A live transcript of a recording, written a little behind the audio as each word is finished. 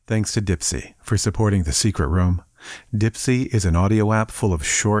Thanks to Dipsea for supporting The Secret Room. Dipsea is an audio app full of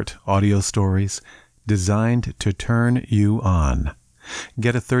short audio stories designed to turn you on.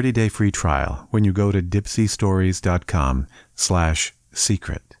 Get a 30-day free trial when you go to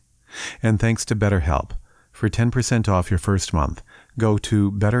dipseastories.com/secret. And thanks to BetterHelp. For 10% off your first month, go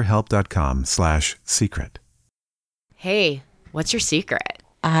to betterhelp.com/secret. Hey, what's your secret?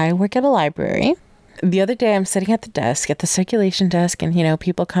 I work at a library. The other day, I'm sitting at the desk, at the circulation desk, and,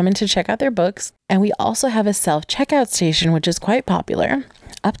 people come in to check out their books. And we also have a self-checkout station, which is quite popular.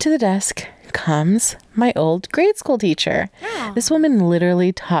 Up to the desk comes my old grade school teacher. Yeah. This woman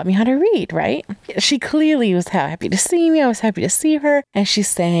literally taught me how to read, right? She clearly was happy to see me. I was happy to see her. And she's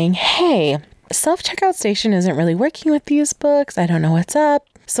saying, hey, self-checkout station isn't really working with these books. I don't know what's up.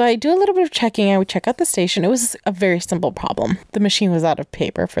 So I do a little bit of checking. I would check out the station. It was a very simple problem. The machine was out of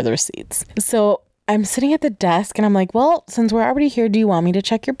paper for the receipts. So I'm sitting at the desk and I'm like, well, since we're already here, do you want me to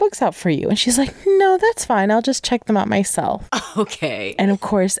check your books out for you? And she's like, no, that's fine. I'll just check them out myself. Okay. And of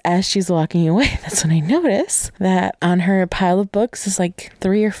course, as she's walking away, that's when I notice that on her pile of books is like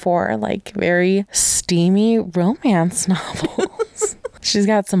 3 or 4 like very steamy romance novels. She's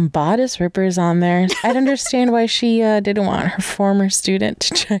got some bodice rippers on there. I'd understand why she didn't want her former student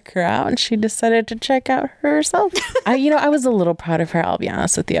to check her out, and she decided to check out herself. I was a little proud of her, I'll be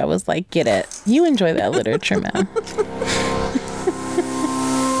honest with you. I was like, get it. You enjoy that literature, man.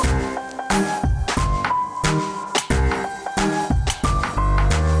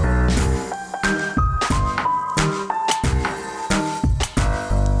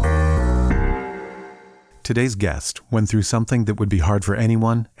 Today's guest went through something that would be hard for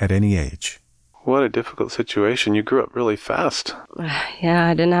anyone at any age. What a difficult situation. You grew up really fast. Yeah,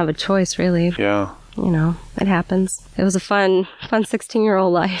 I didn't have a choice, really. Yeah. It happens. It was a fun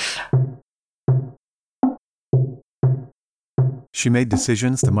 16-year-old life. She made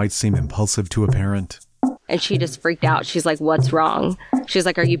decisions that might seem impulsive to a parent. And she just freaked out. She's like, what's wrong? She's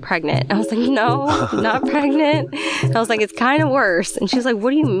like, are you pregnant? I was like, no, I'm not pregnant. I was like, it's kind of worse. And she's like, what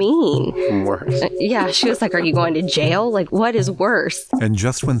do you mean? Worse. Yeah, she was like, are you going to jail? Like, what is worse? And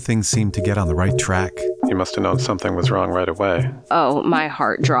just when things seemed to get on the right track, you must have known something was wrong right away. Oh, my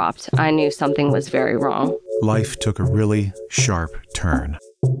heart dropped. I knew something was very wrong. Life took a really sharp turn.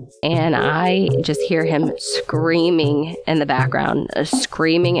 And I just hear him screaming in the background,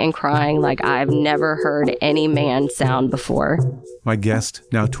 screaming and crying like I've never heard any man sound before. My guest,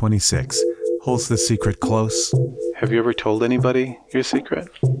 now 26, holds the secret close. Have you ever told anybody your secret?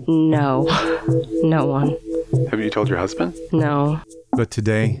 No. No one. Have you told your husband? No. But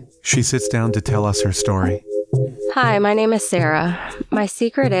today, she sits down to tell us her story. Hi, my name is Sarah. My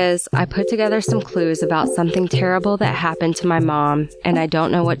secret is I put together some clues about something terrible that happened to my mom, and I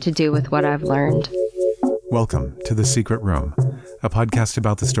don't know what to do with what I've learned. Welcome to The Secret Room, a podcast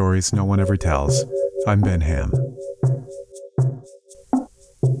about the stories no one ever tells. I'm Ben Ham.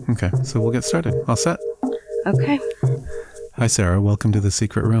 Okay, so we'll get started. All set? Okay. Hi, Sarah. Welcome to The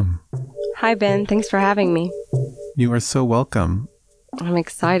Secret Room. Hi, Ben. Thanks for having me. You are so welcome. I'm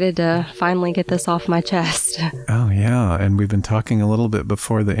excited to finally get this off my chest. Oh, yeah. And we've been talking a little bit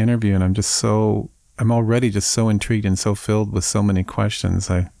before the interview, and I'm already just so intrigued and so filled with so many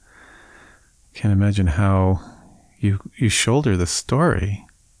questions. I can't imagine how you shoulder the story.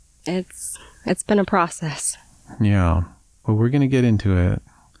 It's been a process. Yeah. Well, we're going to get into it.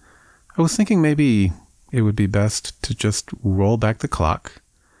 I was thinking maybe it would be best to just roll back the clock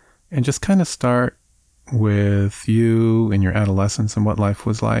and just kind of start with you and your adolescence and what life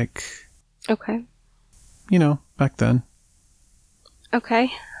was like. Okay. Back then.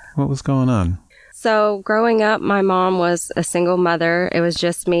 Okay. What was going on? So growing up, my mom was a single mother. It was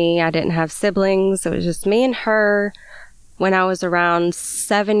just me. I didn't have siblings. It was just me and her. When I was around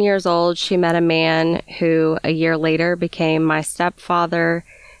 7 years old, she met a man who a year later became my stepfather.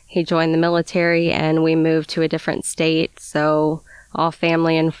 He joined the military and we moved to a different state. So all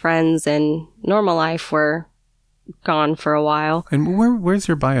family and friends and normal life were gone for a while. And where's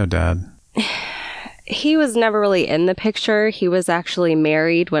your bio dad? He was never really in the picture. He was actually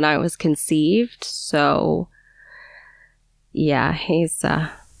married when I was conceived. So, yeah, he's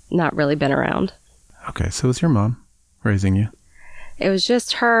not really been around. Okay, so it was your mom raising you? It was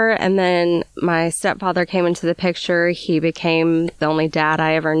just her, and then my stepfather came into the picture. He became the only dad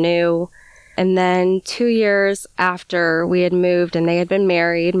I ever knew. And then 2 years after we had moved and they had been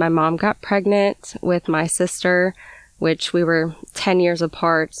married, my mom got pregnant with my sister, which we were 10 years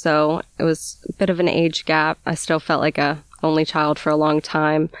apart, so it was a bit of an age gap. I still felt like a only child for a long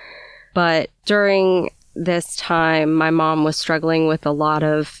time. But during this time, my mom was struggling with a lot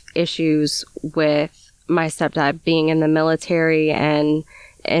of issues with my stepdad being in the military and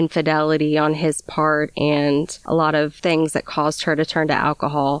infidelity on his part and a lot of things that caused her to turn to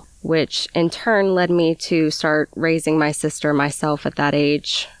alcohol, which in turn led me to start raising my sister myself at that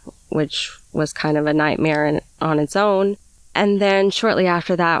age, which was kind of a nightmare on its own. And then shortly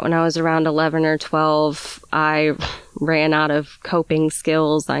after that, when I was around 11 or 12, I ran out of coping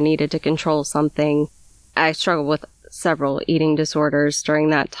skills. I needed to control something. I struggled with several eating disorders during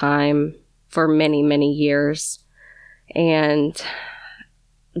that time for many, many years. And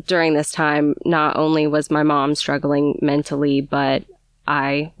during this time, not only was my mom struggling mentally, but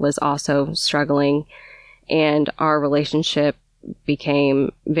I was also struggling, and our relationship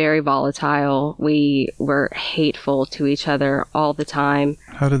became very volatile. We were hateful to each other all the time.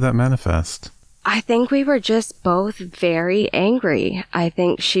 How did that manifest? I think we were just both very angry. I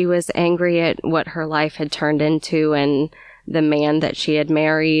think she was angry at what her life had turned into and the man that she had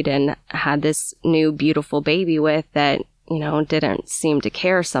married and had this new beautiful baby with that, didn't seem to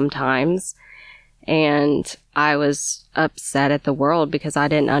care sometimes. And I was upset at the world because I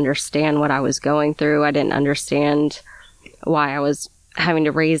didn't understand what I was going through. I didn't understand why I was having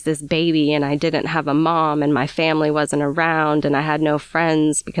to raise this baby, and I didn't have a mom, and my family wasn't around, and I had no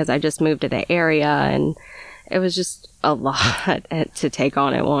friends because I just moved to the area, and it was just a lot to take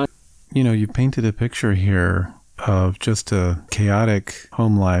on at once. You painted a picture here of just a chaotic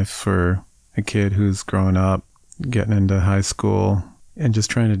home life for a kid who's growing up, getting into high school, and just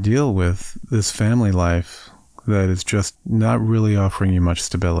trying to deal with this family life that is just not really offering you much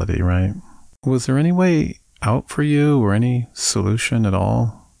stability, right? Was there any way out for you or any solution at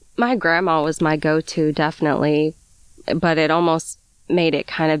all? My grandma was my go-to, definitely, but it almost made it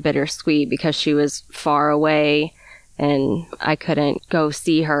kind of bittersweet because she was far away and I couldn't go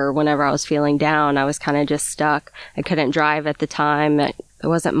see her whenever I was feeling down. I was kind of just stuck. I couldn't drive at the time. There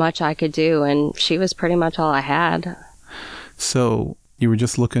wasn't much I could do, and she was pretty much all I had. So you were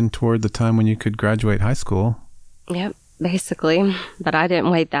just looking toward the time when you could graduate high school? Yep, basically, but I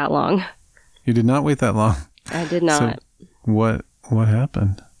didn't wait that long. You did not wait that long? I did not. So what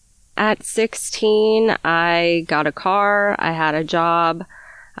happened? At 16, I got a car. I had a job.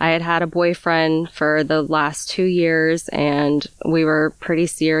 I had had a boyfriend for the last 2 years, and we were pretty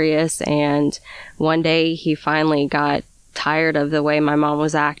serious. And one day he finally got tired of the way my mom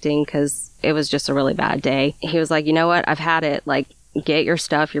was acting because it was just a really bad day. He was like, you know what? I've had it. Like, get your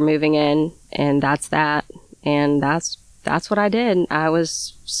stuff. You're moving in. And that's that. And that's what I did. I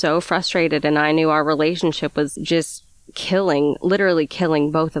was so frustrated, and I knew our relationship was just literally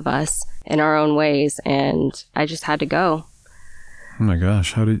killing both of us in our own ways, and I just had to go. Oh my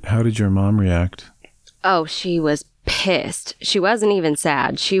gosh, how did your mom react? Oh, she was pissed. She wasn't even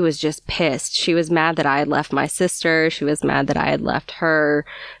sad. She was just pissed. She was mad that I had left my sister. She was mad that I had left her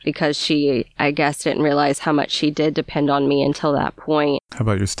because she, I guess, didn't realize how much she did depend on me until that point. How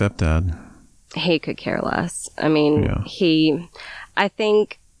about your stepdad? He could care less. I mean, yeah.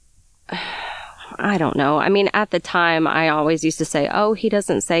 I don't know. I mean, at the time, I always used to say, oh, he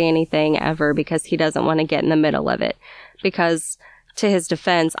doesn't say anything ever because he doesn't want to get in the middle of it. Because to his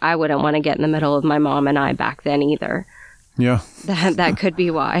defense, I wouldn't want to get in the middle of my mom and I back then either. Yeah. That could be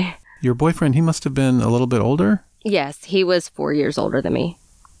why. Your boyfriend, he must have been a little bit older? Yes, he was 4 years older than me.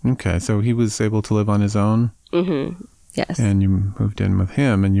 Okay, so he was able to live on his own? Mm-hmm. Yes. And you moved in with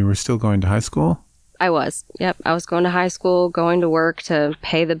him, and you were still going to high school? I was. Yep. I was going to high school, going to work to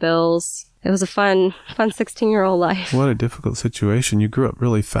pay the bills. It was a fun 16-year-old life. What a difficult situation. You grew up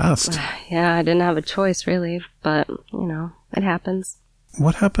really fast. Yeah, I didn't have a choice, really. But, it happens.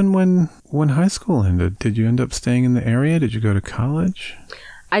 What happened when high school ended? Did you end up staying in the area? Did you go to college?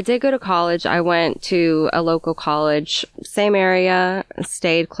 I did go to college. I went to a local college, same area,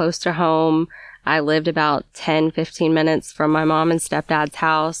 stayed close to home. I lived about 10, 15 minutes from my mom and stepdad's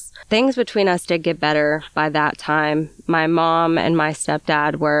house. Things between us did get better by that time. My mom and my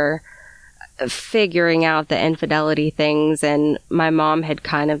stepdad were figuring out the infidelity things, and my mom had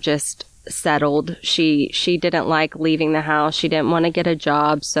kind of just settled. She didn't like leaving the house. She didn't want to get a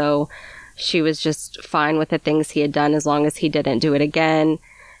job, so she was just fine with the things he had done as long as he didn't do it again.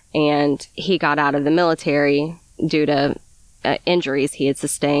 And he got out of the military due to injuries he had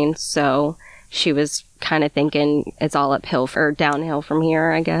sustained, so she was kind of thinking it's all uphill or downhill from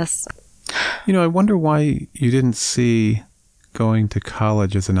here, I guess. I wonder why you didn't see going to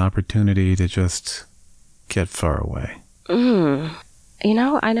college as an opportunity to just get far away.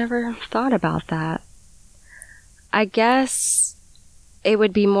 I never thought about that. I guess it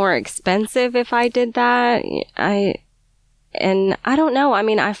would be more expensive if I did that. I don't know. I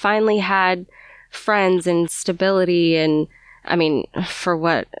mean, I finally had friends and stability, and I mean, for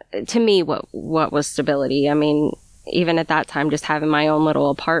what was stability? I mean, even at that time, just having my own little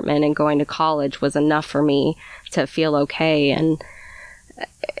apartment and going to college was enough for me to feel okay. And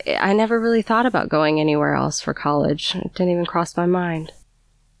I never really thought about going anywhere else for college. It didn't even cross my mind.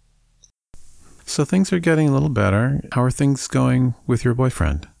 So things are getting a little better. How are things going with your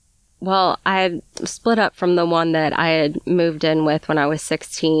boyfriend? Well, I had split up from the one that I had moved in with when I was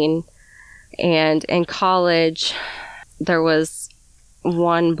 16. And in college, there was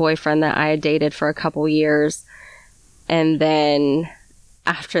one boyfriend that I had dated for a couple years. And then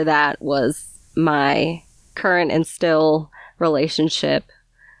after that was my current and still relationship,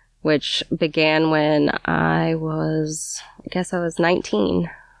 which began when I was 19.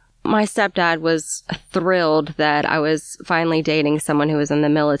 My stepdad was thrilled that I was finally dating someone who was in the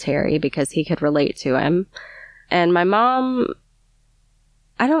military because he could relate to him. And my mom,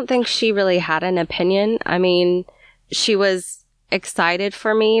 I don't think she really had an opinion. I mean, she was excited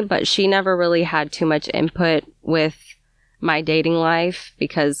for me, but she never really had too much input with my dating life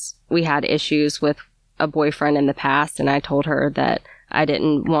because we had issues with a boyfriend in the past, and I told her that I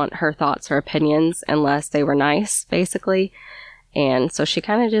didn't want her thoughts or opinions unless they were nice, basically. And so she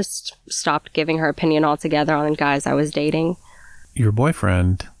kind of just stopped giving her opinion altogether on guys I was dating. Your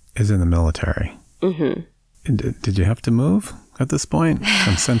boyfriend is in the military. Mm-hmm. Did you have to move at this point?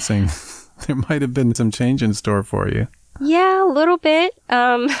 I'm sensing there might have been some change in store for you. Yeah, a little bit.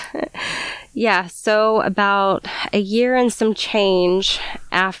 Yeah, so about a year and some change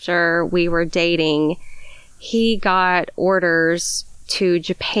after we were dating, he got orders to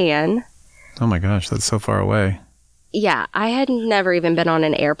Japan. Oh my gosh, that's so far away. Yeah, I had never even been on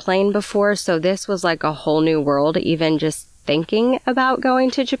an airplane before, so this was like a whole new world, even just thinking about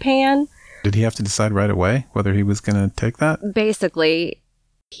going to Japan. Did he have to decide right away whether he was going to take that? Basically,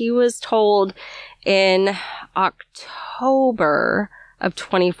 he was told in October of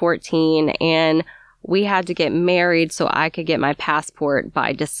 2014, and we had to get married so I could get my passport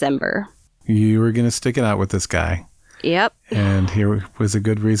by December. You were going to stick it out with this guy. Yep. And here was a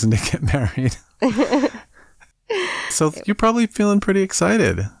good reason to get married. So you're probably feeling pretty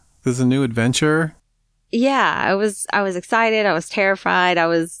excited. There's a new adventure. Yeah, I was excited. I was terrified. I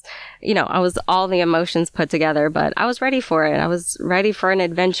was all the emotions put together, but I was ready for it. I was ready for an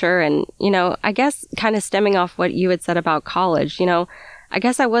adventure. And, I guess kind of stemming off what you had said about college, I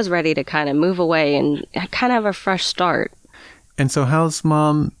guess I was ready to kind of move away and kind of have a fresh start. And so how's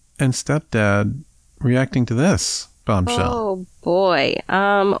mom and stepdad reacting to this bombshell? Oh, boy.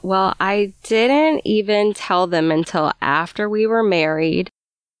 Well, I didn't even tell them until after we were married.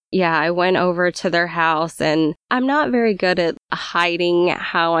 Yeah, I went over to their house, and I'm not very good at hiding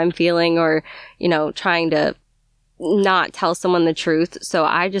how I'm feeling or, trying to not tell someone the truth. So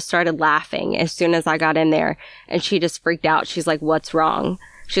I just started laughing as soon as I got in there, and she just freaked out. She's like, "What's wrong?"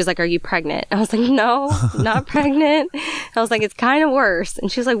 She's like, "Are you pregnant?" I was like, "No, not pregnant." I was like, "It's kind of worse."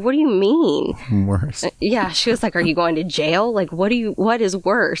 And she was like, "What do you mean?" Worse. Yeah, she was like, "Are you going to jail? Like, what is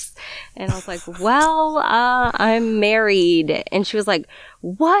worse?" And I was like, "Well, I'm married." And she was like,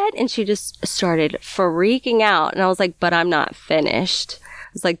 "What?" And she just started freaking out. And I was like, "But I'm not finished." I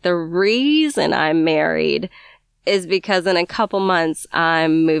was like, "The reason I'm married is because in a couple months,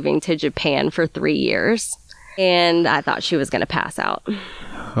 I'm moving to Japan for 3 years. And I thought she was going to pass out.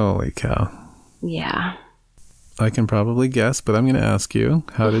 Holy cow. Yeah. I can probably guess, but I'm going to ask you,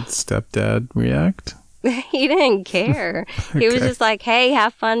 how did stepdad react? He didn't care. Okay. He was just like, "Hey,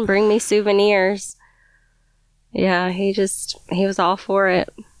 have fun. Bring me souvenirs." Yeah, he was all for it.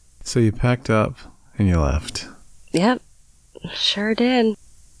 So you packed up and you left. Yep, sure did.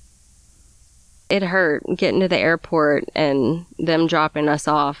 It hurt getting to the airport and them dropping us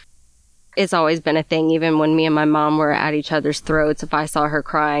off. It's always been a thing, even when me and my mom were at each other's throats. If I saw her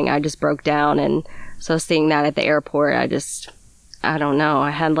crying, I just broke down. And so seeing that at the airport, I don't know.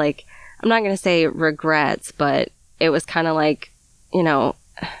 I had I'm not going to say regrets, but it was kind of like,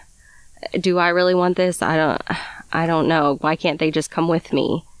 do I really want this? I don't know. Why can't they just come with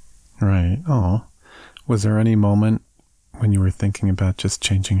me? Right. Oh, was there any moment when you were thinking about just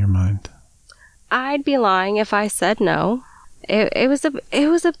changing your mind? I'd be lying if I said no. It was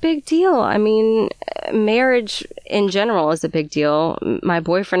a big deal. I mean, marriage in general is a big deal. My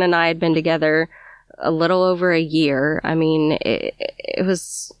boyfriend and I had been together a little over a year. I mean, it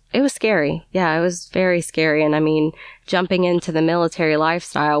was scary. Yeah, it was very scary. And I mean, jumping into the military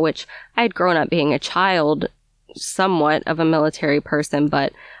lifestyle, which I had grown up being a child, somewhat of a military person,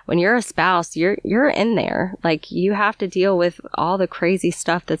 but when you're a spouse, you're in there. Like, you have to deal with all the crazy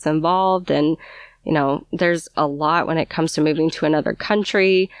stuff that's involved, and there's a lot when it comes to moving to another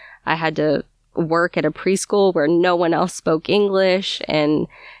country. I had to work at a preschool where no one else spoke English, and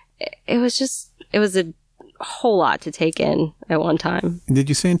it was a a whole lot to take in at one time. Did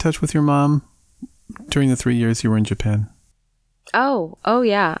you stay in touch with your mom during the 3 years you were in Japan? Oh,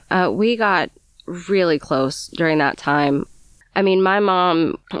 yeah. We got really close during that time. I mean, my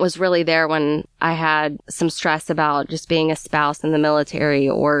mom was really there when I had some stress about just being a spouse in the military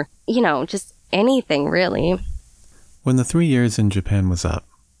or, just anything really. When the 3 years in Japan was up,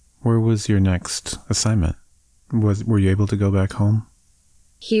 where was your next assignment? Were you able to go back home?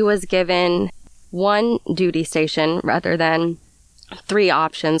 He was given one duty station rather than 3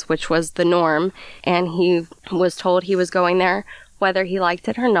 options, which was the norm. And he was told he was going there whether he liked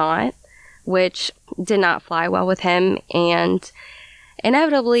it or not, which did not fly well with him and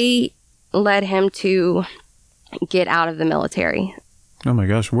inevitably led him to get out of the military. Oh my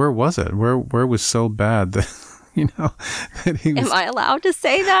gosh, where was it? Where was so bad that, that he was... Am I allowed to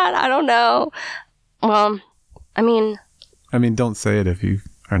say that? I don't know. Well, I mean, don't say it if you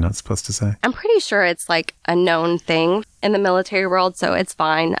are not supposed to say. I'm pretty sure it's like a known thing in the military world, so it's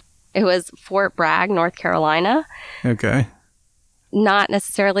fine. It was Fort Bragg, North Carolina. Okay. Not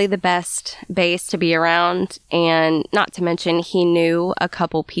necessarily the best base to be around, and not to mention he knew a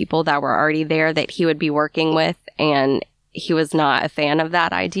couple people that were already there that he would be working with, and he was not a fan of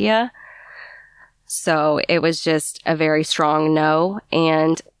that idea. So it was just a very strong no,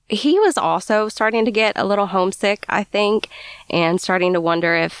 and he was also starting to get a little homesick, I think, and starting to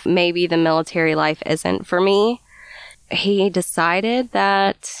wonder if maybe the military life isn't for me. He decided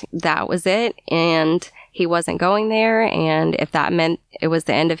that that was it, and he wasn't going there, and if that meant it was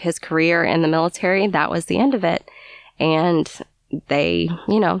the end of his career in the military, that was the end of it. And they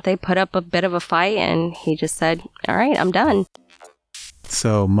put up a bit of a fight, and he just said, all right, I'm done.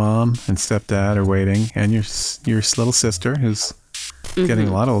 So mom and stepdad are waiting, and your little sister, who's getting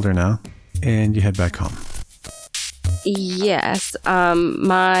a lot older now, and you head back home. Yes.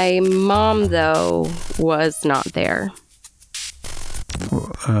 My mom, though, was not there.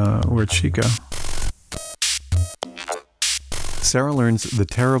 Where'd she go? Sarah learns the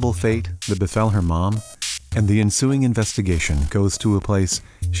terrible fate that befell her mom, and the ensuing investigation goes to a place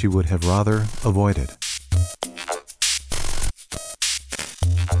she would have rather avoided.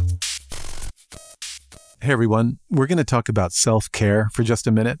 Hey everyone, we're going to talk about self-care for just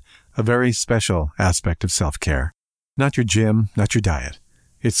a minute, a very special aspect of self-care. Not your gym, not your diet.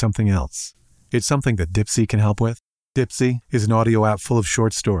 It's something else. It's something that Dipsea can help with. Dipsea is an audio app full of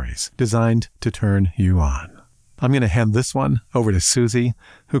short stories designed to turn you on. I'm going to hand this one over to Susie,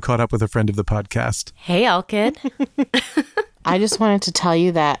 who caught up with a friend of the podcast. Hey, Elkid. I just wanted to tell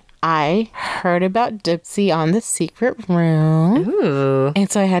you that I heard about Dipsea on The Secret Room. Ooh. And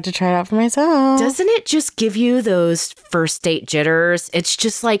so I had to try it out for myself. Doesn't it just give you those first date jitters? It's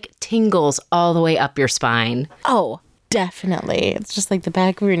just like tingles all the way up your spine. Oh, definitely. It's just like the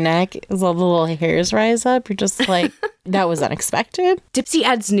back of your neck as all the little hairs rise up. You're just like, that was unexpected. Dipsea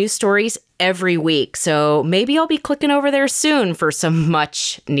adds new stories every week, so maybe I'll be clicking over there soon for some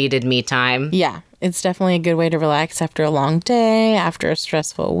much needed me time. Yeah, it's definitely a good way to relax after a long day, after a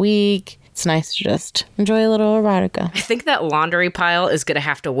stressful week. It's nice to just enjoy a little erotica. I think that laundry pile is going to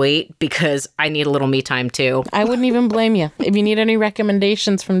have to wait because I need a little me time too. I wouldn't even blame you. If you need any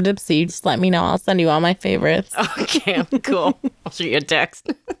recommendations from Dipsea, just let me know. I'll send you all my favorites. Okay, cool. I'll shoot you a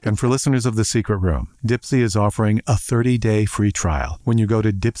text. And for listeners of The Secret Room, Dipsea is offering a 30-day free trial when you go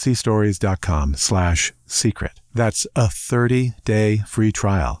to dipseastories.com/secret. That's a 30-day free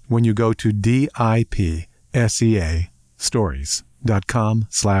trial when you go to DIPSEA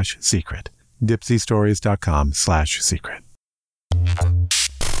stories.com/secret. dipseastories.com/secret.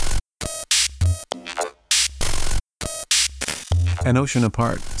 An ocean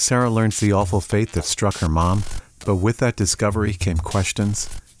apart, Sarah learns the awful fate that struck her mom, but with that discovery came questions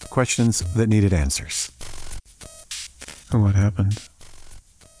that needed answers. What happened?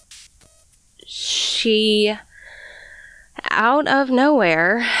 She, out of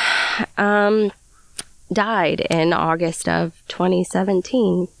nowhere, died in August of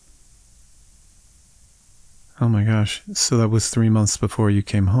 2017. Oh my gosh. So that was 3 months before you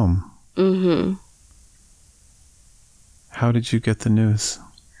came home. Mm-hmm. How did you get the news?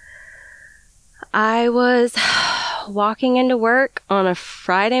 I was walking into work on a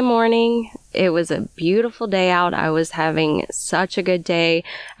Friday morning. It was a beautiful day out. I was having such a good day.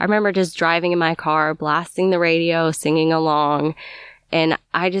 I remember just driving in my car, blasting the radio, singing along. And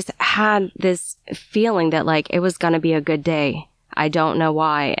I just had this feeling that like it was going to be a good day. I don't know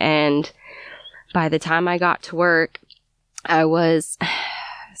why. And by the time I got to work, I was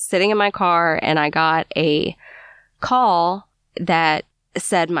sitting in my car and I got a call that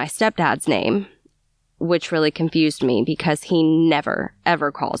said my stepdad's name, which really confused me because he never,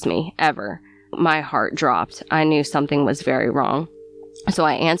 ever calls me, ever. my heart dropped. I knew something was very wrong. So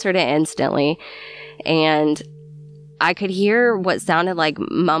I answered it instantly, and I could hear what sounded like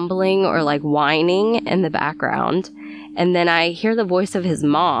mumbling or like whining in the background. And then I hear the voice of his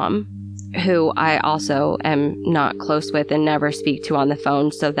mom, who I also am not close with and never speak to on the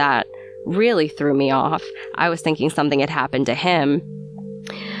phone. So that really threw me off. I was thinking something had happened to him.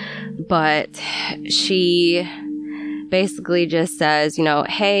 But she basically just says, you know,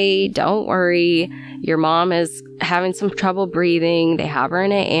 hey, don't worry. Your mom is having some trouble breathing. They have her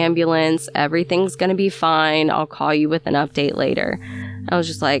in an ambulance. Everything's going to be fine. I'll call you with an update later. I was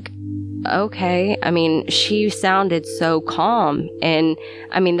just like, okay. I mean, she sounded so calm. And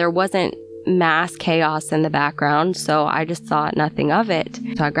I mean, there wasn't mass chaos in the background. So I just thought nothing of it.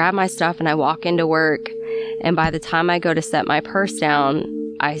 So I grab my stuff and I walk into work. And by the time I go to set my purse down,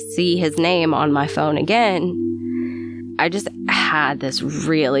 I see his name on my phone again. I just had this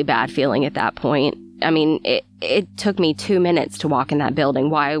really bad feeling at that point. I mean, it took me 2 minutes to walk in that building.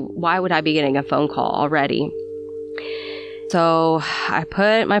 Why would I be getting a phone call already? So I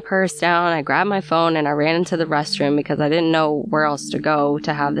put my purse down, I grabbed my phone, and I ran into the restroom because I didn't know where else to go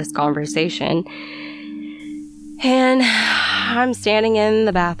to have this conversation. And I'm standing in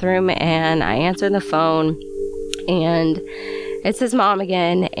the bathroom, and I answer the phone, and it's his mom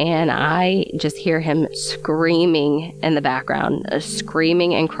again, and I just hear him screaming in the background,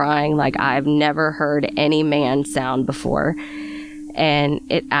 screaming and crying like I've never heard any man sound before. And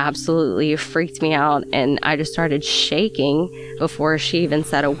it absolutely freaked me out, and I just started shaking before she even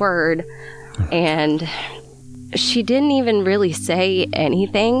said a word. And she didn't even really say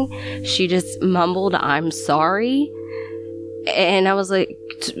anything. She just mumbled, "I'm sorry." And I was like,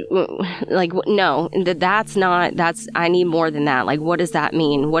 no, I need more than that. Like, what does that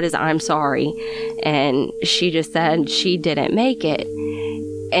mean? What is "I'm sorry"? And she just said she didn't make it.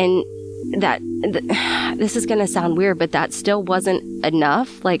 And this is going to sound weird, but that still wasn't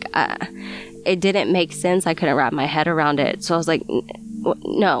enough. Like, it didn't make sense. I couldn't wrap my head around it. So I was like,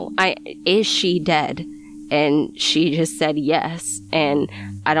 no, is she dead? And she just said yes. And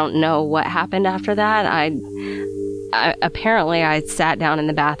I don't know what happened after that. Apparently I sat down in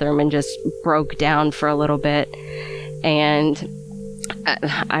the bathroom and just broke down for a little bit. And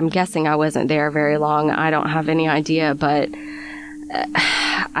I'm guessing I wasn't there very long. I don't have any idea, but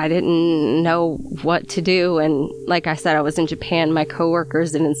I didn't know what to do. And like I said, I was in Japan. My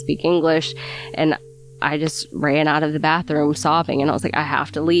coworkers didn't speak English, and I just ran out of the bathroom sobbing. And I was like, I have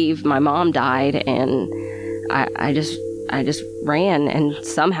to leave. My mom died. And I just ran, and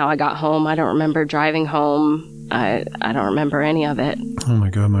somehow I got home. I don't remember driving home. I don't remember any of it. Oh my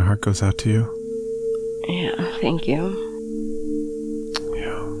God, my heart goes out to you. Yeah, thank you.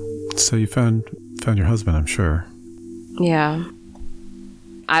 Yeah. So you found your husband, I'm sure. Yeah.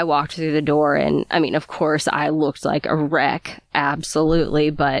 I walked through the door, and I mean, of course, I looked like a wreck, absolutely,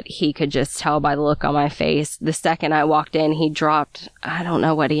 but he could just tell by the look on my face. The second I walked in, he dropped, I don't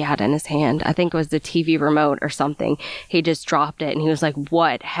know what he had in his hand. I think it was the TV remote or something. He just dropped it, and he was like,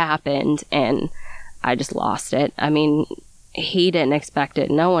 "What happened?" And I just lost it. I mean, he didn't expect it.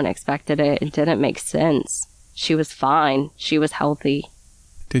 No one expected it. It didn't make sense. She was fine. She was healthy.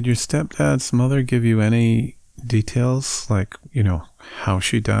 Did your stepdad's mother give you any details, like, you know, how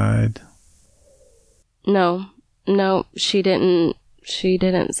she died? No, she didn't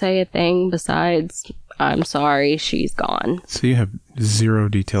say a thing besides, "I'm sorry, she's gone." So you have zero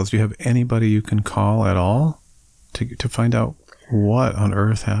details. Do you have anybody you can call at all to find out what on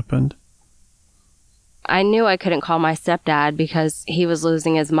earth happened? I knew I couldn't call my stepdad because he was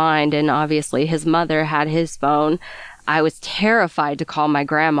losing his mind, and obviously his mother had his phone. I was terrified to call my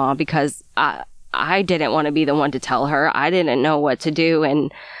grandma because I didn't want to be the one to tell her. I didn't know what to do,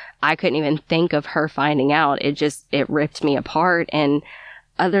 and I couldn't even think of her finding out. It ripped me apart. And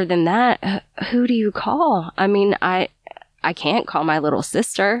other than that, who do you call? I mean, I can't call my little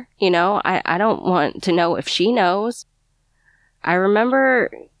sister, you know? I don't want to know if she knows. I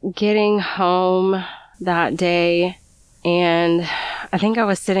remember getting home that day, and I think I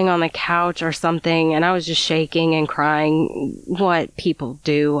was sitting on the couch or something, and I was just shaking and crying. What people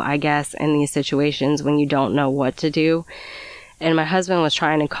do, I guess, in these situations when you don't know what to do. And my husband was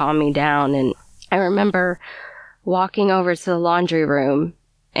trying to calm me down, and I remember walking over to the laundry room,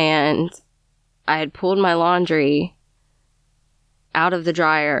 and I had pulled my laundry out of the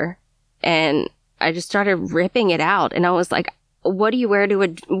dryer, and I just started ripping it out, and I was like, what do you wear to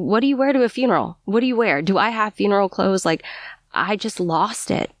a funeral? What do you wear? Do I have funeral clothes? Like, I just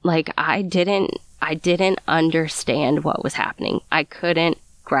lost it. Like, I didn't understand what was happening. I couldn't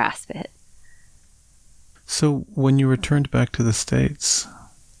grasp it. So when you returned back to the States,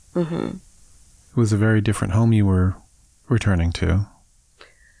 It was a very different home you were returning to.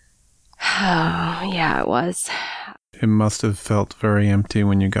 Oh, yeah, it was. It must have felt very empty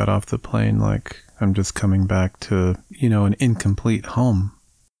when you got off the plane, like, I'm just coming back to, an incomplete home.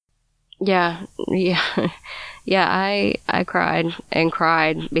 Yeah. Yeah, I cried and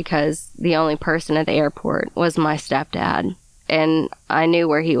cried because the only person at the airport was my stepdad, and I knew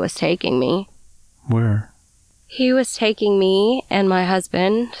where he was taking me. Where? He was taking me and my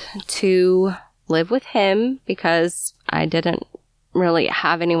husband to live with him because I didn't really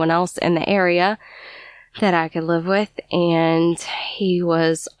have anyone else in the area that I could live with, and he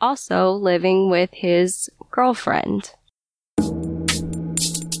was also living with his girlfriend.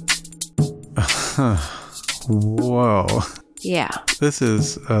 Whoa. Yeah. This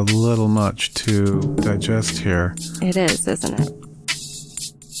is a little much to digest here. It is, isn't it?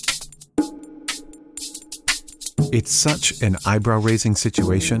 It's such an eyebrow-raising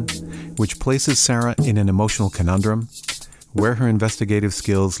situation, which places Sarah in an emotional conundrum. Where her investigative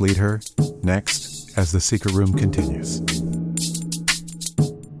skills lead her next as the secret room continues.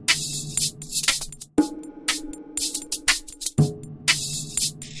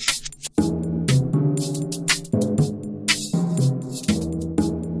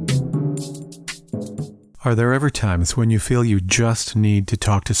 Are there ever times when you feel you just need to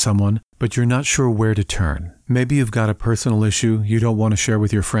talk to someone, but you're not sure where to turn? Maybe you've got a personal issue you don't want to share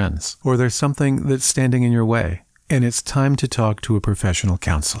with your friends, or there's something that's standing in your way, and it's time to talk to a professional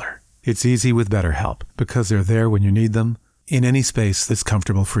counselor. It's easy with BetterHelp, because they're there when you need them, in any space that's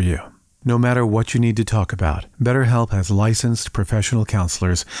comfortable for you. No matter what you need to talk about, BetterHelp has licensed professional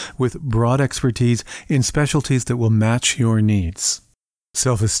counselors with broad expertise in specialties that will match your needs.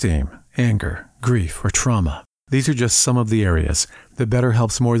 Self-esteem, anger, grief, or trauma. These are just some of the areas that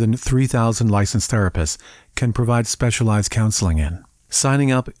BetterHelp's more than 3,000 licensed therapists can provide specialized counseling in.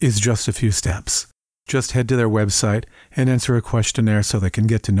 Signing up is just a few steps. Just head to their website and answer a questionnaire so they can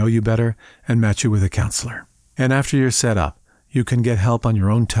get to know you better and match you with a counselor. And after you're set up, you can get help on your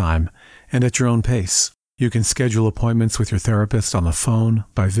own time and at your own pace. You can schedule appointments with your therapist on the phone,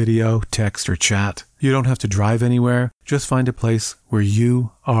 by video, text, or chat. You don't have to drive anywhere. Just find a place where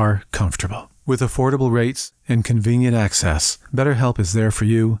you are comfortable. With affordable rates and convenient access, BetterHelp is there for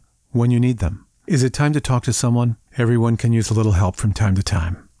you when you need them. Is it time to talk to someone? Everyone can use a little help from time to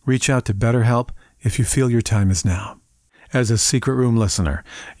time. Reach out to BetterHelp if you feel your time is now. As a Secret Room listener,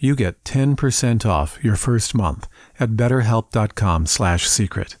 you get 10% off your first month at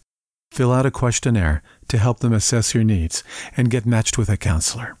betterhelp.com/secret. Fill out a questionnaire to help them assess your needs and get matched with a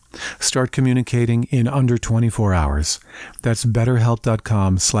counselor. Start communicating in under 24 hours. That's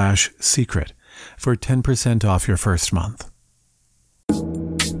betterhelp.com/secret for 10% off your first month.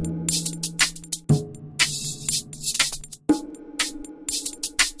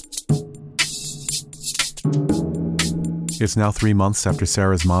 It's now 3 months after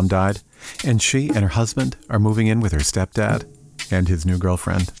Sarah's mom died, and she and her husband are moving in with her stepdad and his new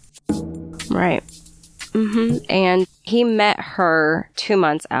girlfriend. Right. And he met her 2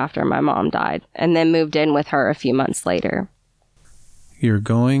 months after my mom died and then moved in with her a few months later. You're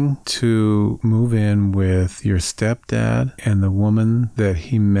going to move in with your stepdad and the woman that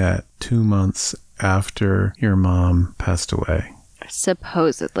he met 2 months after your mom passed away.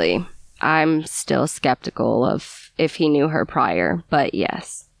 Supposedly. I'm still skeptical of if he knew her prior, but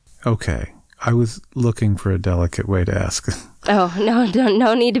yes. Okay. I was looking for a delicate way to ask. Oh,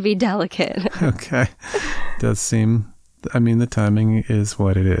 no need to be delicate. Okay. Does seem, the timing is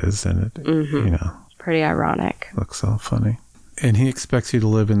what it is, and it, Pretty ironic. Looks all funny. And he expects you to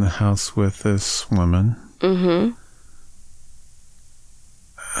live in the house with this woman.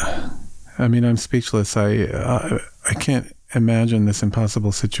 I'm speechless. I can't imagine this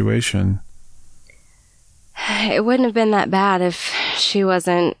impossible situation. It wouldn't have been that bad if she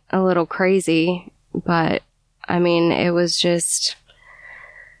wasn't a little crazy, but it was just,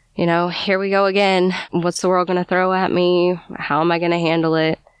 here we go again. What's the world going to throw at me? How am I going to handle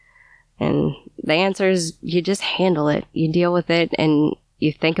it? And the answer is you just handle it. You deal with it and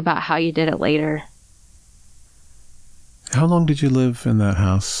you think about how you did it later. How long did you live in that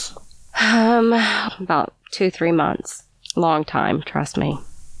house? About 2-3 months. Long time, trust me.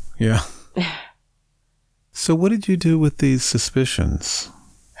 Yeah. So what did you do with these suspicions?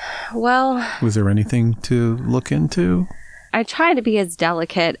 Well... Was there anything to look into? I tried to be as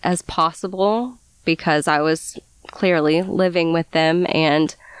delicate as possible because I was clearly living with them,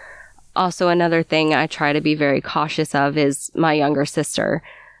 and also another thing I try to be very cautious of is my younger sister.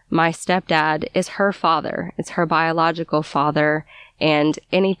 My stepdad is her father. It's her biological father, and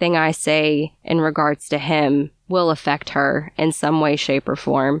anything I say in regards to him will affect her in some way, shape, or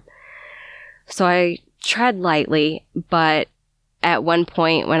form. So I tread lightly, but at one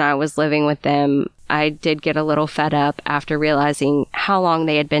point when I was living with them, I did get a little fed up after realizing how long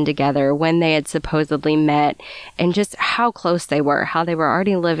they had been together, when they had supposedly met, and just how close they were, how they were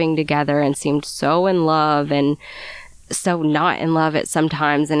already living together and seemed so in love and so not in love at some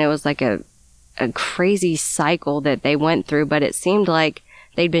times. And it was like a crazy cycle that they went through, but it seemed like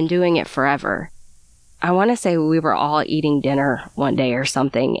they'd been doing it forever. I want to say we were all eating dinner one day or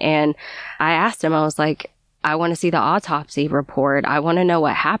something, and I asked him, I was like, I want to see the autopsy report. I want to know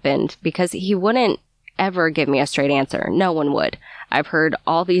what happened, because he wouldn't ever give me a straight answer. No one would. I've heard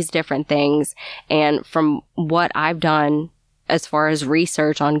all these different things, and from what I've done as far as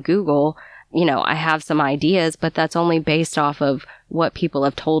research on Google, I have some ideas, but that's only based off of what people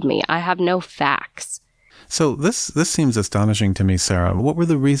have told me. I have no facts. So this seems astonishing to me, Sarah. What were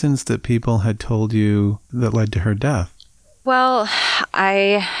the reasons that people had told you that led to her death? Well,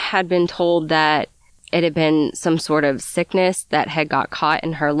 I had been told that it had been some sort of sickness that had got caught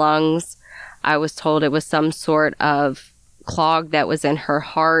in her lungs. I was told it was some sort of clog that was in her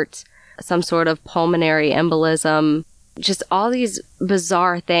heart, some sort of pulmonary embolism, just all these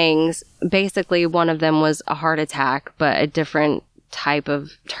bizarre things. Basically, one of them was a heart attack, but a different type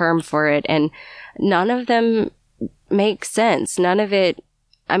of term for it. And none of them make sense. None of it.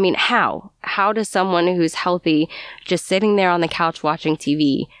 I mean, how? How does someone who's healthy, just sitting there on the couch watching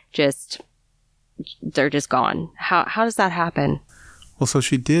TV, they're just gone? How does that happen? Well, so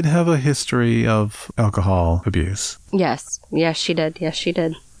she did have a history of alcohol abuse. Yes. Yes, she did. Yes, she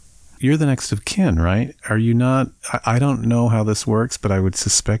did. You're the next of kin, right? Are you not? I don't know how this works, but I would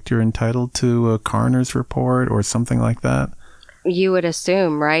suspect you're entitled to a coroner's report or something like that. You would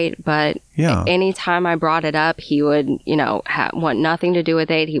assume, right? But yeah. Anytime I brought it up, he would, want nothing to do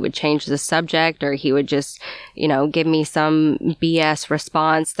with it. He would change the subject, or he would just, give me some BS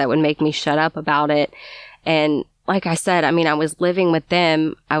response that would make me shut up about it. And like I said, I was living with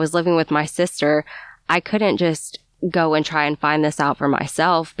them. I was living with my sister. I couldn't just go and try and find this out for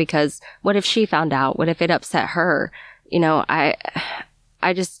myself, because what if she found out? What if it upset her? I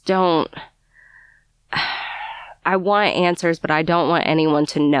just don't. I want answers, but I don't want anyone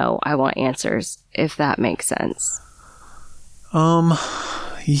to know I want answers, if that makes sense.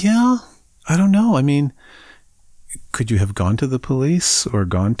 Yeah, I don't know. Could you have gone to the police or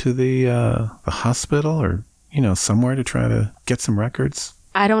gone to the hospital or, somewhere to try to get some records?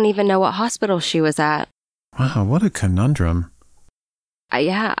 I don't even know what hospital she was at. Wow, what a conundrum.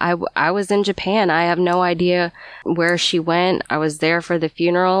 I was in Japan. I have no idea where she went. I was there for the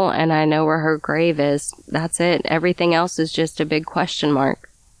funeral, and I know where her grave is. That's it. Everything else is just a big question mark.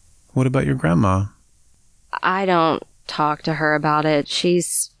 What about your grandma? I don't talk to her about it.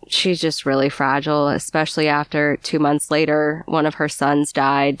 She's just really fragile, especially after 2 months later, one of her sons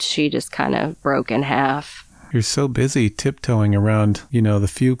died. She just kind of broke in half. You're so busy tiptoeing around,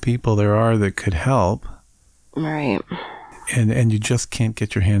 the few people there are that could help. Right. And you just can't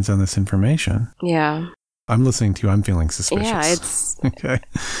get your hands on this information. Yeah. I'm listening to you. I'm feeling suspicious. Yeah, it's... Okay.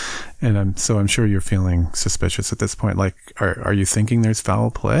 And I'm sure you're feeling suspicious at this point. Like, are you thinking there's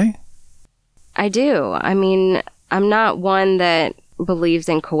foul play? I do. I'm not one that believes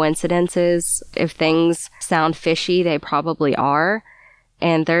in coincidences. If things sound fishy, they probably are.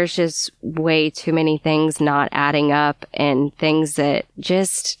 And there's just way too many things not adding up, and things that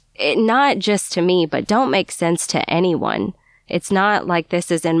not just to me, but don't make sense to anyone. It's not like this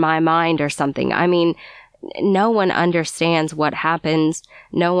is in my mind or something. No one understands what happens.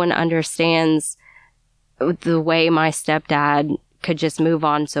 No one understands the way my stepdad could just move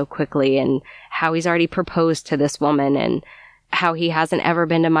on so quickly, and how he's already proposed to this woman, and how he hasn't ever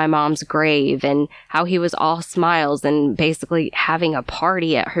been to my mom's grave, and how he was all smiles and basically having a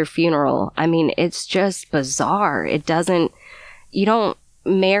party at her funeral. It's just bizarre. You don't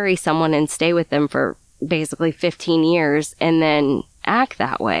marry someone and stay with them for basically 15 years and then act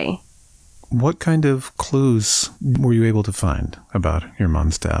that way. What kind of clues were you able to find about your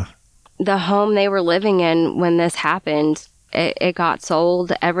mom's death? The home they were living in when this happened, it got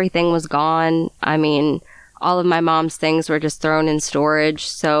sold. Everything was gone. All of my mom's things were just thrown in storage.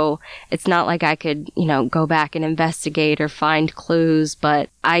 So it's not like I could, go back and investigate or find clues. But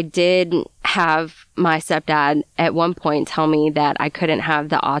I did have my stepdad at one point tell me that I couldn't have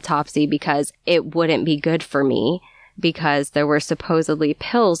the autopsy because it wouldn't be good for me, because there were supposedly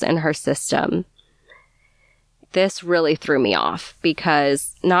pills in her system. This really threw me off,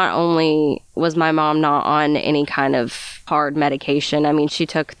 because not only was my mom not on any kind of hard medication. She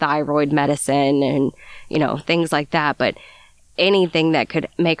took thyroid medicine and, things like that. But anything that could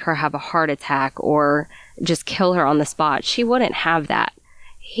make her have a heart attack or just kill her on the spot, she wouldn't have that.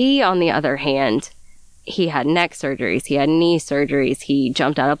 He, on the other hand, he had neck surgeries, he had knee surgeries, he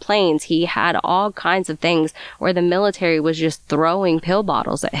jumped out of planes, he had all kinds of things where the military was just throwing pill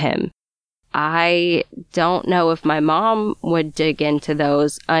bottles at him. I don't know if my mom would dig into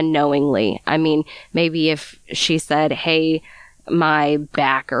those unknowingly. I mean, maybe if she said, hey, my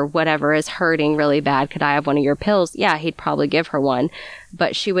back or whatever is hurting really bad, could I have one of your pills? Yeah, he'd probably give her one.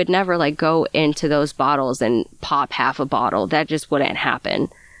 But she would never like go into those bottles and pop half a bottle. That just wouldn't happen.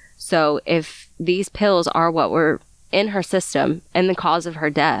 So if these pills are what were in her system and the cause of her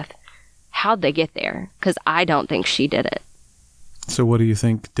death, how'd they get there? Because I don't think she did it. So what do you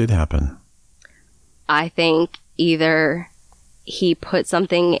think did happen? I think either he put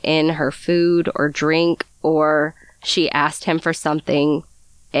something in her food or drink, or she asked him for something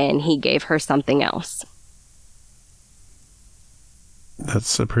and he gave her something else.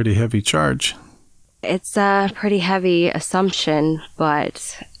 That's a pretty heavy charge. It's a pretty heavy assumption,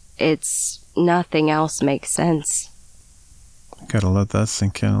 but it's nothing else makes sense. Gotta let that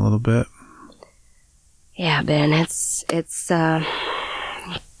sink in a little bit. Yeah, Ben, it's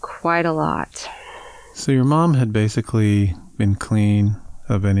quite a lot. So your mom had basically been clean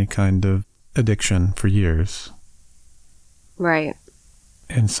of any kind of addiction for years. Right.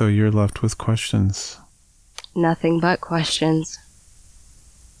 And so you're left with questions. Nothing but questions.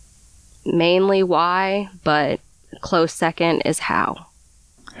 Mainly why, but close second is how.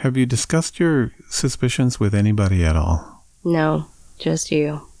 Have you discussed your suspicions with anybody at all? No, just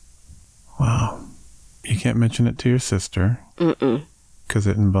you. Wow. You can't mention it to your sister. Mm-mm. Because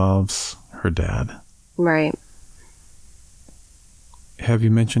it involves her dad. Right. Have you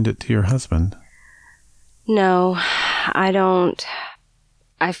mentioned it to your husband? No, I don't.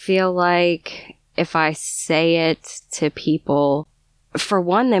 I feel like if I say it to people, for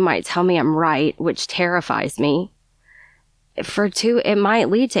one, they might tell me I'm right, which terrifies me. For two, it might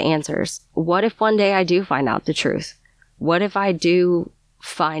lead to answers. What if one day I do find out the truth? What if I do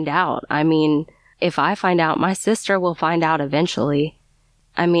find out? I mean, if I find out, my sister will find out eventually.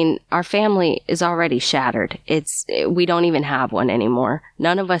 I mean, our family is already shattered. We don't even have one anymore.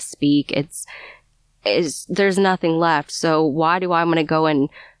 None of us speak. There's nothing left. So why do I want to go and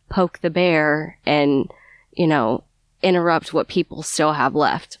poke the bear and, interrupt what people still have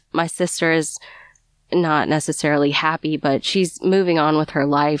left? My sister is not necessarily happy, but she's moving on with her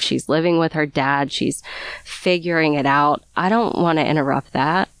life. She's living with her dad. She's figuring it out. I don't want to interrupt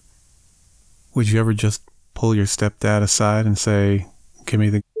that. Would you ever just pull your stepdad aside and say, give me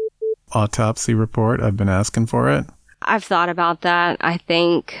the autopsy report? I've been asking for it. I've thought about that. I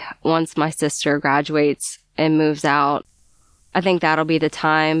think once my sister graduates and moves out, I think that'll be the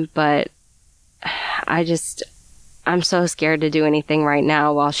time. But I'm so scared to do anything right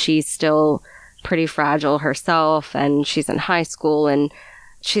now while she's still pretty fragile herself and she's in high school and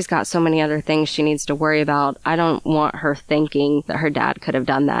she's got so many other things she needs to worry about. I don't want her thinking that her dad could have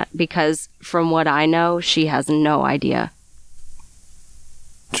done that, because from what I know, she has no idea.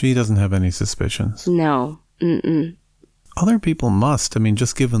 She doesn't have any suspicions. No. Mm-mm. Other people must. I mean,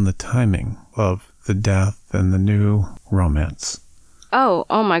 just given the timing of the death and the new romance. Oh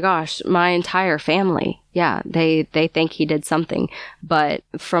my gosh. My entire family. Yeah, they think he did something. But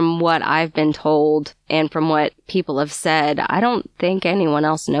from what I've been told and from what people have said, I don't think anyone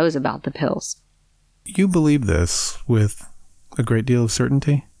else knows about the pills. You believe this with a great deal of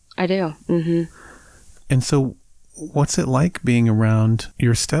certainty? I do. Mm-hmm. And so what's it like being around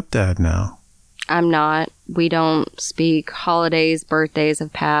your stepdad now? I'm not. We don't speak. Holidays, birthdays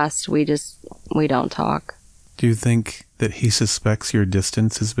have passed. We don't talk. Do you think that he suspects your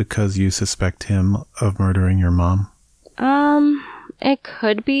distance is because you suspect him of murdering your mom? It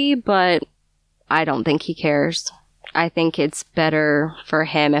could be, but I don't think he cares. I think it's better for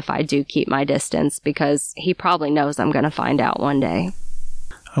him if I do keep my distance, because he probably knows I'm going to find out one day.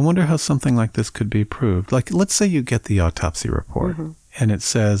 I wonder how something like this could be proved. Like, let's say you get the autopsy report, and it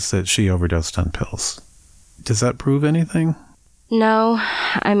says that she overdosed on pills. Does that prove anything? No.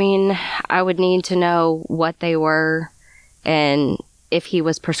 I mean, I would need to know what they were and if he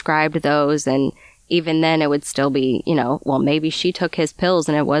was prescribed those, and even then it would still be, well, maybe she took his pills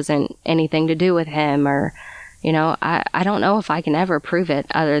and it wasn't anything to do with him, or, I don't know if I can ever prove it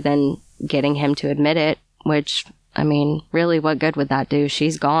other than getting him to admit it, which, I mean, really, what good would that do?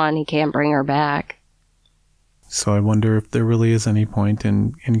 She's gone. He can't bring her back. So I wonder if there really is any point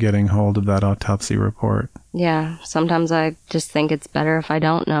in getting hold of that autopsy report. Yeah, sometimes I just think it's better if I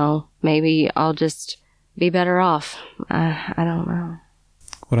don't know. Maybe I'll just be better off. I don't know.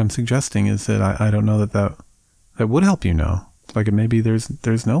 What I'm suggesting is that I don't know that would help you know. Like, maybe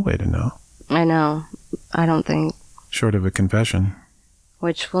there's no way to know. I know. I don't think. Short of a confession.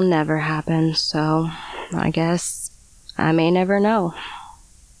 which will never happen, so I guess I may never know.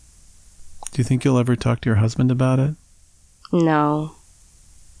 Do you think you'll ever talk to your husband about it? No.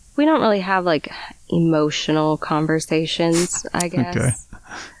 We don't really have, like, emotional conversations, I guess. Okay.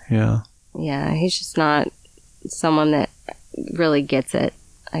 Yeah. Yeah, he's just not someone that really gets it,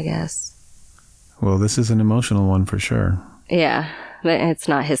 I guess. Well, this is an emotional one for sure. Yeah, but it's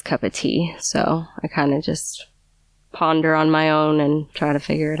not his cup of tea, so I kind of just ponder on my own and try to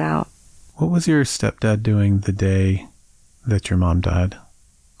figure it out. What was your stepdad doing the day that your mom died?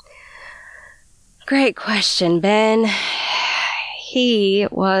 Great question, Ben. He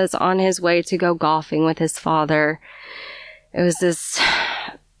was on his way to go golfing with his father. It was this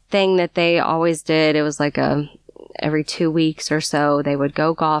thing that they always did. It was like every 2 weeks or so, they would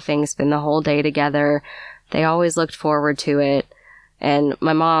go golfing, spend the whole day together. They always looked forward to it. And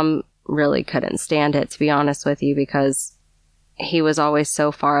my mom really couldn't stand it, to be honest with you, because he was always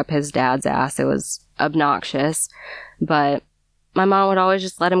so far up his dad's ass. It was obnoxious. But my mom would always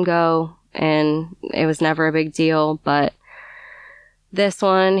just let him go, and it was never a big deal. But this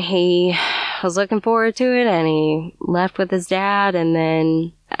one, he was looking forward to it, and he left with his dad. And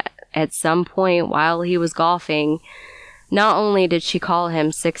then at some point while he was golfing, not only did she call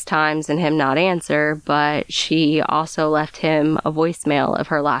him 6 times and him not answer, but she also left him a voicemail of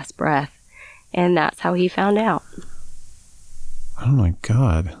her last breath. And that's how he found out. Oh my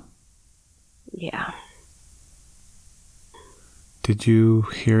God. Yeah. Did you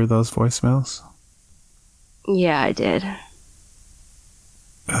hear those voicemails? Yeah, I did.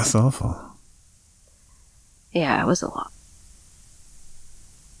 That's awful. Yeah, it was a lot.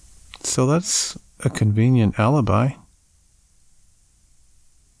 So that's a convenient alibi.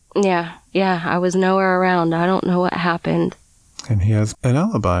 Yeah, I was nowhere around. I don't know what happened. And he has an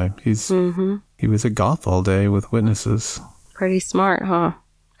alibi. He was at golf all day with witnesses. Pretty smart, huh?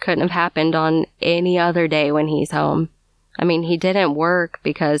 Couldn't have happened on any other day when he's home. I mean, he didn't work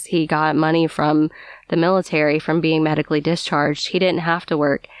because he got money from the military from being medically discharged. He didn't have to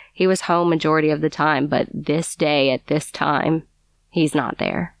work. He was home majority of the time, but this day at this time, he's not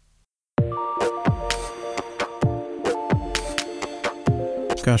there.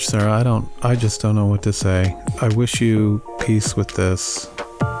 Gosh, Sarah, I just don't know what to say. I wish you peace with this.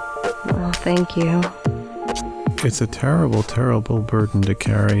 Well, thank you. It's a terrible, terrible burden to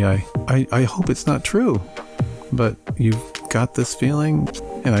carry. I hope it's not true, but you've got this feeling,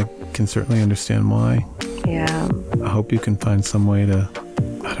 and I can certainly understand why. Yeah. I hope you can find some way to,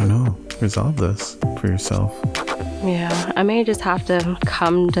 I don't know, resolve this for yourself. Yeah, I may just have to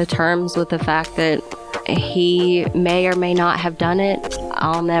come to terms with the fact that he may or may not have done it.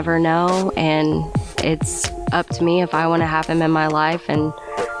 I'll never know, and it's up to me if I want to have him in my life and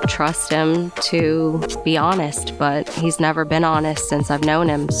trust him to be honest, but he's never been honest since I've known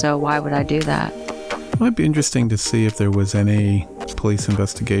him, so why would I do that? It might be interesting to see if there was any police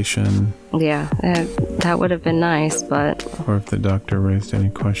investigation. Yeah, that would have been nice, but... Or if the doctor raised any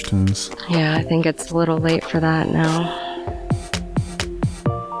questions. Yeah, I think it's a little late for that now.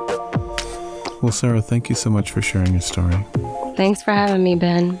 Well, Sarah, thank you so much for sharing your story. Thanks for having me,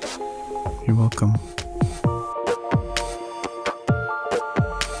 Ben. You're welcome.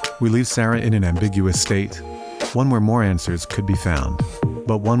 We leave Sarah in an ambiguous state, one where more answers could be found,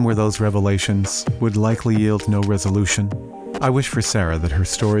 but one where those revelations would likely yield no resolution. I wish for Sarah that her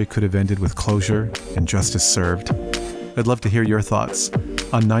story could have ended with closure and justice served. I'd love to hear your thoughts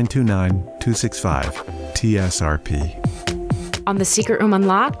on 929-265-TSRP. On The Secret Room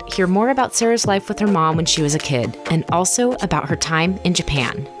Unlocked, hear more about Sarah's life with her mom when she was a kid, and also about her time in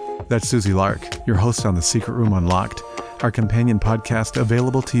Japan. That's Susie Lark, your host on The Secret Room Unlocked, our companion podcast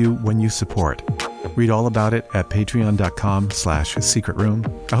available to you when you support. Read all about it at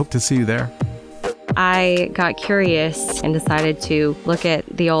patreon.com/secretroom. I hope to see you there. I got curious and decided to look at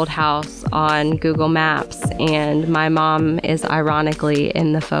the old house on Google Maps, and my mom is ironically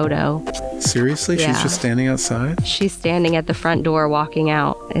in the photo. Seriously? Yeah. She's just standing outside? She's standing at the front door walking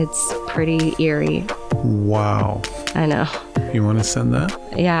out. It's pretty eerie. Wow. I know. You want to send that?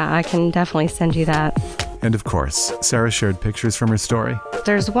 Yeah, I can definitely send you that. And of course, Sarah shared pictures from her story.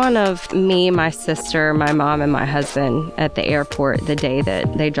 There's one of me, my sister, my mom, and my husband at the airport the day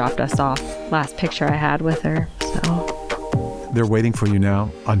that they dropped us off. Last picture I had with her, so... They're waiting for you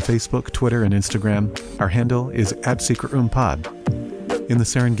now on Facebook, Twitter, and Instagram. Our handle is @SecretRoomPod. In the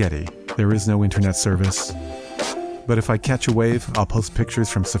Serengeti, there is no internet service. But if I catch a wave, I'll post pictures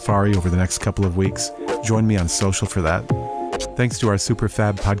from Safari over the next couple of weeks. Join me on social for that. Thanks to our super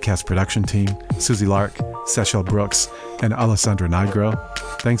fab podcast production team, Susie Lark, Sechel Brooks, and Alessandra Nigro.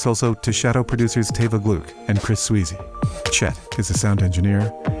 Thanks also to shadow producers Teva Gluck and Chris Sweezy. Chet is the sound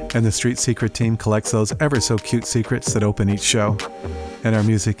engineer, and the Street Secret team collects those ever-so-cute secrets that open each show. And our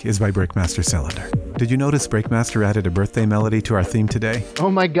music is by Breakmaster Cylinder. Did you notice Breakmaster added a birthday melody to our theme today? Oh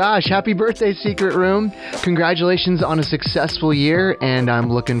my gosh, happy birthday, Secret Room. Congratulations on a successful year, and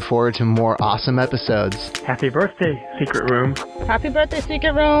I'm looking forward to more awesome episodes. Happy birthday, Secret Room. Happy birthday,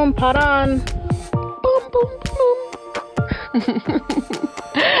 Secret Room. Pot on. Boom, boom, boom.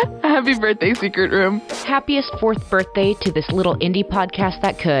 Happy birthday, Secret Room. Happiest 4th birthday to this little indie podcast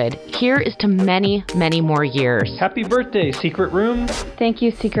that could. Here is to many, many more years. Happy birthday, Secret Room. Thank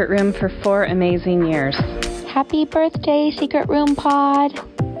you, Secret Room, for 4 amazing years. Happy birthday, Secret Room Pod.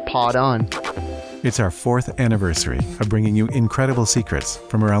 Pod on. It's our 4th anniversary of bringing you incredible secrets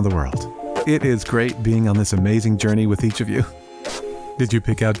from around the world. It is great being on this amazing journey with each of you. Did you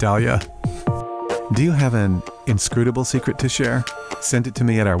pick out Dahlia? Do you have an inscrutable secret to share? Send it to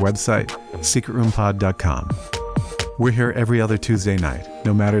me at our website, secretroompod.com. We're here every other Tuesday night,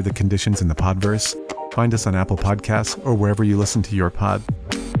 no matter the conditions in the podverse. Find us on Apple Podcasts or wherever you listen to your pod.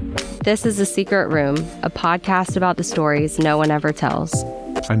 This is The Secret Room, a podcast about the stories no one ever tells.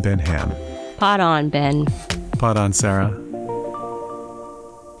 I'm Ben Ham. Pot on, Ben. Pod on, Sarah.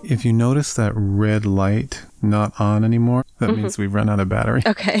 If you notice that red light not on anymore, that means we've run out of battery.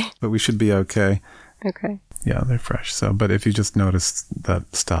 Okay. But we should be okay. Okay. Yeah, they're fresh. So, but if you just notice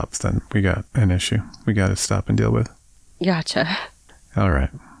that stops, then we got an issue. We got to stop and deal with. Gotcha. All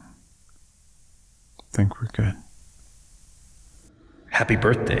right. Think we're good. Happy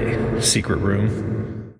birthday, Secret Room.